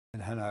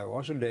han har jo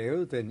også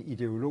lavet den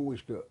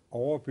ideologiske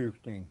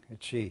overbygning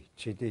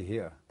til det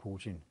her,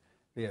 Putin,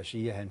 ved at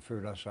sige, at han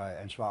føler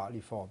sig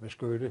ansvarlig for at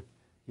beskytte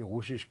de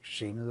russisk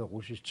sindede og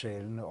russisk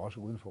talende, også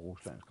uden for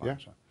Ruslands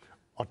grænser. Ja.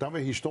 Og der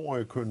vil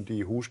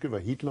historiekyndige huske, hvad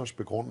Hitlers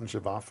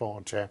begrundelse var for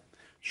at tage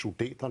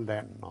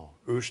Sudeterland og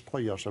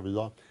Østrig osv.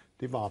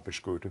 Det var at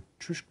beskytte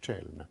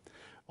tysktalende.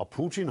 Og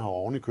Putin har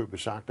ovenikøbet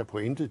sagt, at på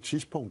intet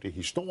tidspunkt i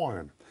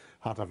historien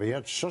har der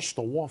været så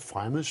store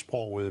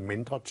fremmedsprogede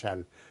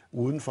mindretal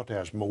uden for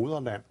deres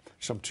moderland,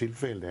 som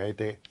tilfældet er i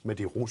dag med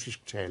de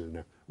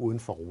russisktalende uden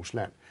for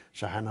Rusland.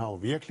 Så han har jo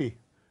virkelig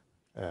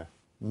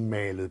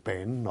malet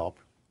banen op.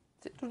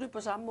 Ser du det på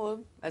samme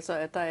måde? Altså,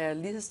 at der er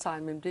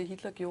lighedstegn mellem det,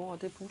 Hitler gjorde,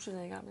 og det Putin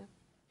er i gang med?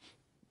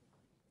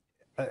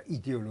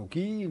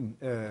 Ideologien,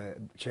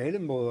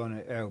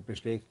 talemåderne er jo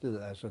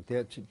beslægtet.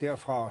 Altså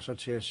derfra så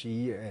til at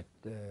sige, at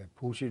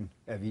Putin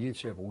er villig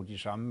til at bruge de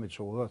samme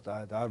metoder,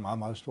 der er et meget,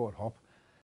 meget stort hop.